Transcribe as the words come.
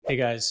Hey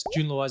guys,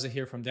 June Loiza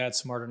here from Dad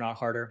Smarter Not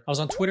Harder. I was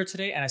on Twitter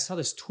today and I saw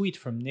this tweet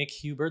from Nick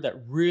Huber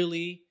that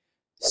really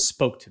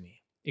spoke to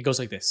me. It goes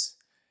like this.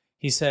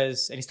 He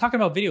says, and he's talking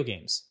about video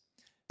games.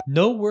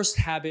 No worst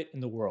habit in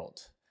the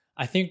world.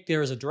 I think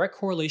there is a direct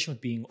correlation with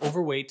being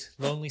overweight,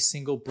 lonely,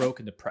 single, broke,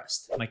 and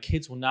depressed. My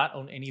kids will not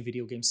own any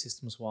video game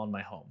systems while in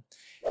my home.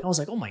 And I was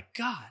like, oh my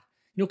God.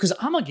 Because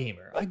I'm a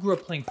gamer. I grew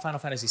up playing Final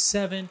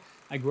Fantasy VII.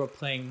 I grew up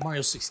playing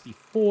Mario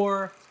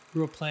 64.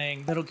 Grew up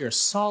playing Metal Gear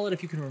Solid.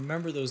 If you can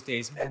remember those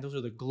days, man, those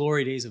are the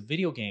glory days of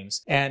video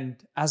games. And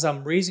as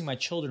I'm raising my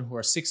children who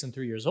are 6 and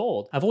 3 years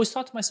old, I've always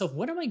thought to myself,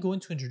 when am I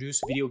going to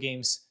introduce video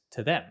games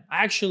to them?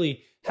 I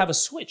actually have a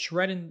Switch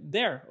right in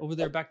there, over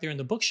there, back there in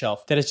the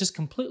bookshelf that is just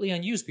completely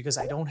unused because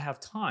I don't have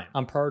time.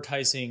 I'm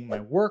prioritizing my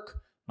work,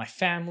 my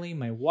family,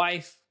 my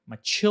wife, my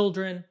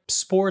children,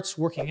 sports,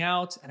 working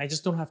out, and I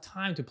just don't have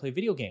time to play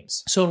video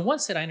games. So in one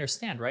sense, I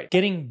understand, right?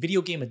 Getting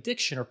video game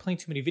addiction or playing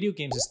too many video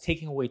games is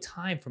taking away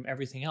time from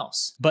everything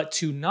else. But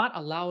to not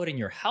allow it in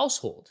your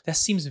household, that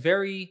seems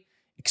very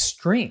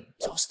extreme.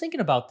 So I was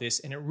thinking about this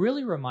and it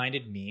really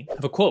reminded me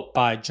of a quote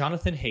by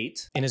Jonathan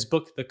Haidt in his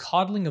book, The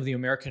Coddling of the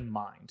American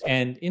Mind.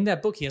 And in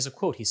that book, he has a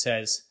quote. He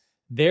says,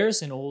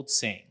 "There's an old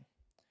saying,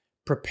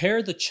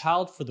 prepare the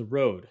child for the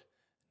road,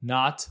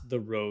 not the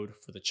road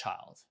for the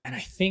child." And I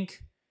think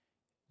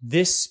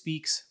this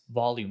speaks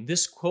volume.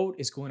 This quote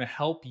is going to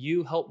help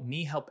you, help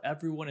me, help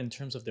everyone in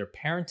terms of their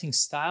parenting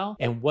style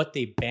and what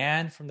they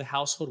ban from the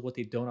household, what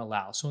they don't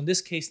allow. So in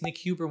this case, Nick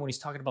Huber, when he's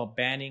talking about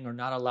banning or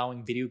not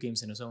allowing video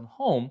games in his own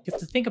home, you have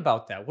to think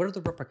about that. What are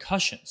the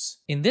repercussions?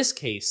 In this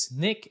case,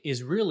 Nick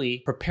is really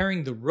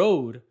preparing the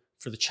road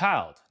for the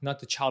child, not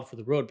the child for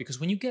the road. Because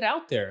when you get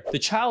out there, the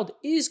child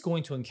is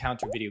going to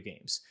encounter video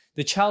games.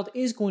 The child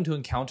is going to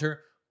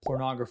encounter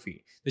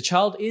pornography. The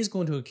child is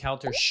going to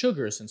encounter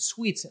sugars and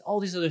sweets and all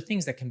these other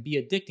things that can be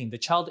addicting. The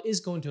child is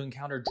going to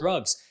encounter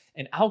drugs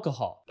and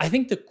alcohol. I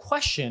think the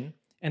question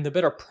and the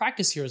better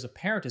practice here as a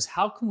parent is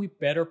how can we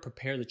better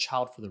prepare the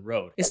child for the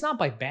road? It's not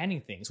by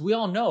banning things. We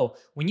all know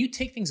when you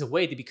take things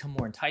away, they become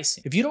more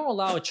enticing. If you don't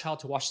allow a child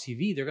to watch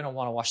TV, they're going to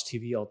want to watch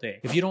TV all day.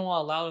 If you don't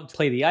allow them to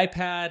play the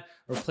iPad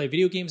or play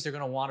video games, they're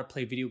going to want to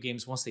play video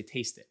games once they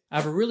taste it. I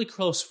have a really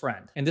close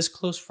friend, and this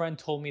close friend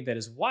told me that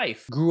his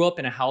wife grew up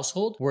in a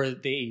household where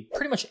they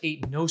pretty much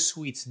ate no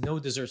sweets, no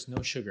desserts,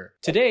 no sugar.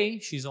 Today,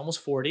 she's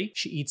almost 40.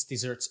 She eats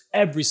desserts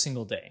every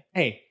single day.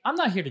 Hey, I'm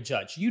not here to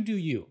judge. You do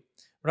you.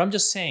 But I'm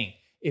just saying,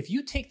 if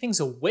you take things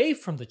away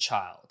from the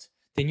child,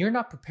 then you're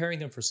not preparing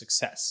them for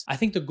success. I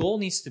think the goal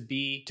needs to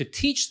be to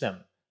teach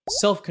them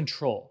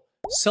self-control,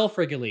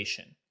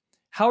 self-regulation.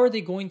 How are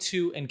they going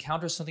to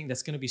encounter something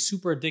that's going to be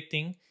super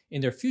addicting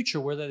in their future,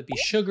 whether it be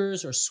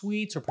sugars or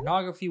sweets or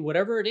pornography,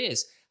 whatever it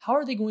is? How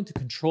are they going to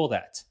control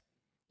that?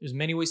 There's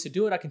many ways to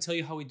do it. I can tell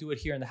you how we do it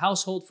here in the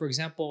household. For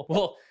example,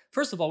 well,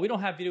 first of all, we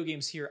don't have video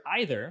games here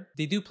either.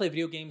 They do play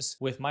video games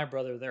with my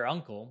brother, their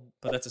uncle,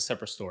 but that's a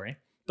separate story.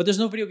 But there's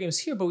no video games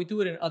here, but we do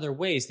it in other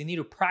ways. They need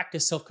to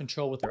practice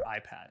self-control with their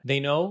iPad.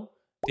 They know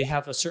they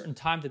have a certain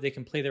time that they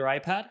can play their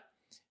iPad.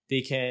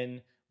 They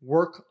can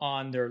work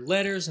on their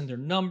letters and their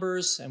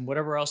numbers and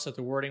whatever else that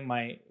they're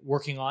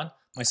working on.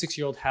 My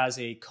 6-year-old has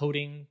a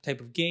coding type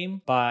of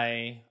game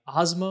by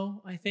Osmo,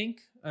 I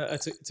think.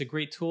 It's a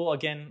great tool.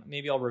 Again,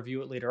 maybe I'll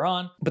review it later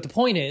on. But the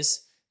point is,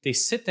 they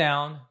sit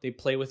down, they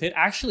play with it.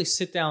 I actually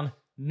sit down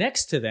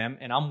next to them,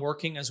 and I'm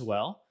working as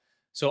well.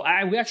 So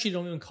we actually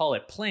don't even call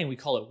it playing, we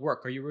call it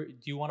work. Do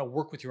you want to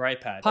work with your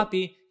iPad?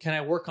 Poppy, can I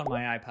work on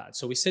my iPad?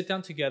 So we sit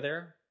down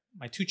together,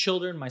 my 2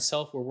 children,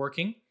 myself, we're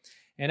working.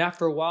 And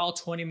after a while,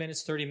 20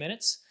 minutes, 30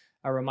 minutes,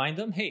 I remind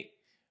them, hey,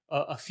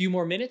 a few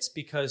more minutes,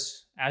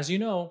 because as you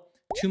know,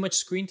 too much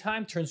screen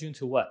time turns you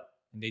into what?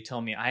 And they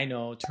tell me, I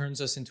know, turns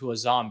us into a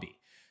zombie.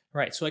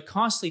 Right, so I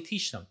constantly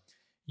teach them,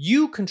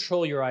 you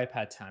control your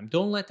iPad time.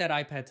 Don't let that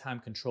iPad time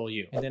control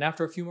you. And then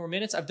after a few more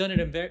minutes, I've done it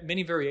in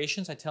many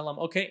variations. I tell them,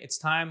 okay, it's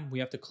time. We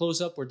have to close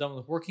up. We're done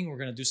with working. We're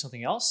going to do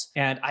something else.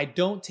 And I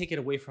don't take it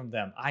away from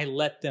them. I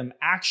let them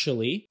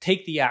actually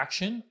take the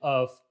action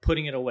of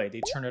putting it away.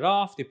 They turn it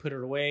off, they put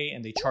it away,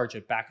 and they charge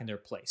it back in their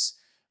place.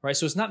 Right?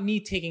 So it's not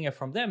me taking it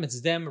from them, it's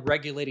them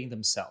regulating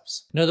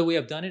themselves. Another way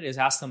I've done it is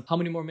ask them, how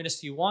many more minutes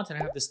do you want? And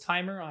I have this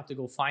timer, I'll have to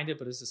go find it,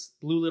 but it's this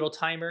blue little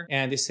timer.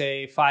 And they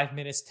say 5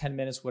 minutes, 10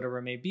 minutes, whatever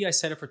it may be. I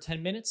set it for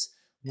 10 minutes.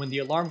 When the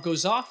alarm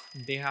goes off,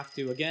 they have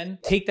to, again,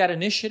 take that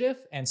initiative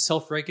and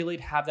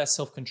self-regulate, have that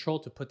self-control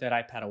to put that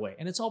iPad away.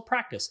 And it's all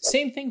practice.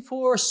 Same thing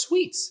for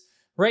sweets.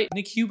 Right?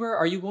 Nick Huber,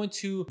 are you going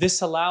to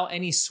disallow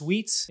any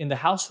sweets in the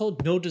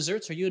household? No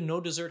desserts? Are you a no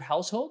dessert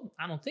household?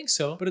 I don't think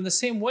so. But in the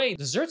same way,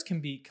 desserts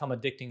can become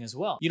addicting as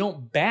well. You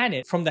don't ban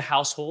it from the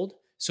household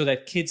so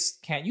that kids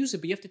can't use it,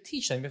 but you have to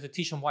teach them. You have to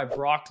teach them why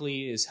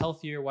broccoli is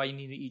healthier, why you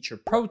need to eat your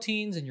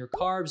proteins and your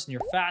carbs and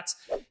your fats.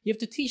 You have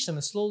to teach them,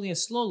 and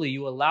slowly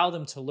you allow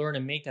them to learn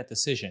and make that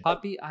decision.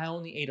 Poppy, I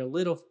only ate a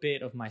little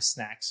bit of my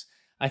snacks.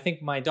 I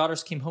think my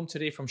daughters came home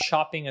today from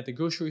shopping at the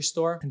grocery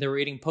store and they were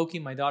eating Poke.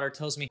 My daughter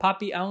tells me,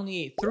 Poppy, I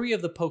only ate 3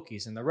 of the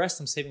Pokies and the rest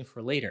I'm saving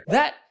for later.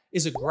 That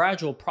is a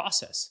gradual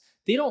process.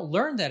 they don't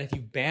learn that if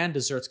you ban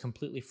desserts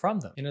completely from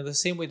them. The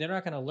same way, they're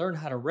not going to learn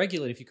how to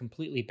regulate if you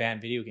completely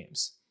ban video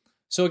games.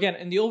 So again,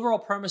 in the overall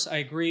premise, I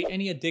agree.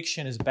 Any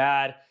addiction is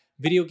bad.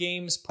 Video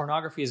games,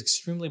 pornography is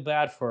extremely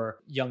bad for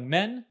young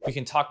men. We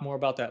can talk more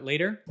about that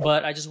later.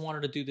 But I just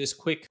wanted to do this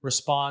quick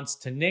response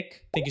to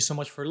Nick. Thank you so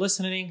much for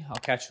listening. I'll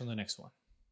catch you on the next one.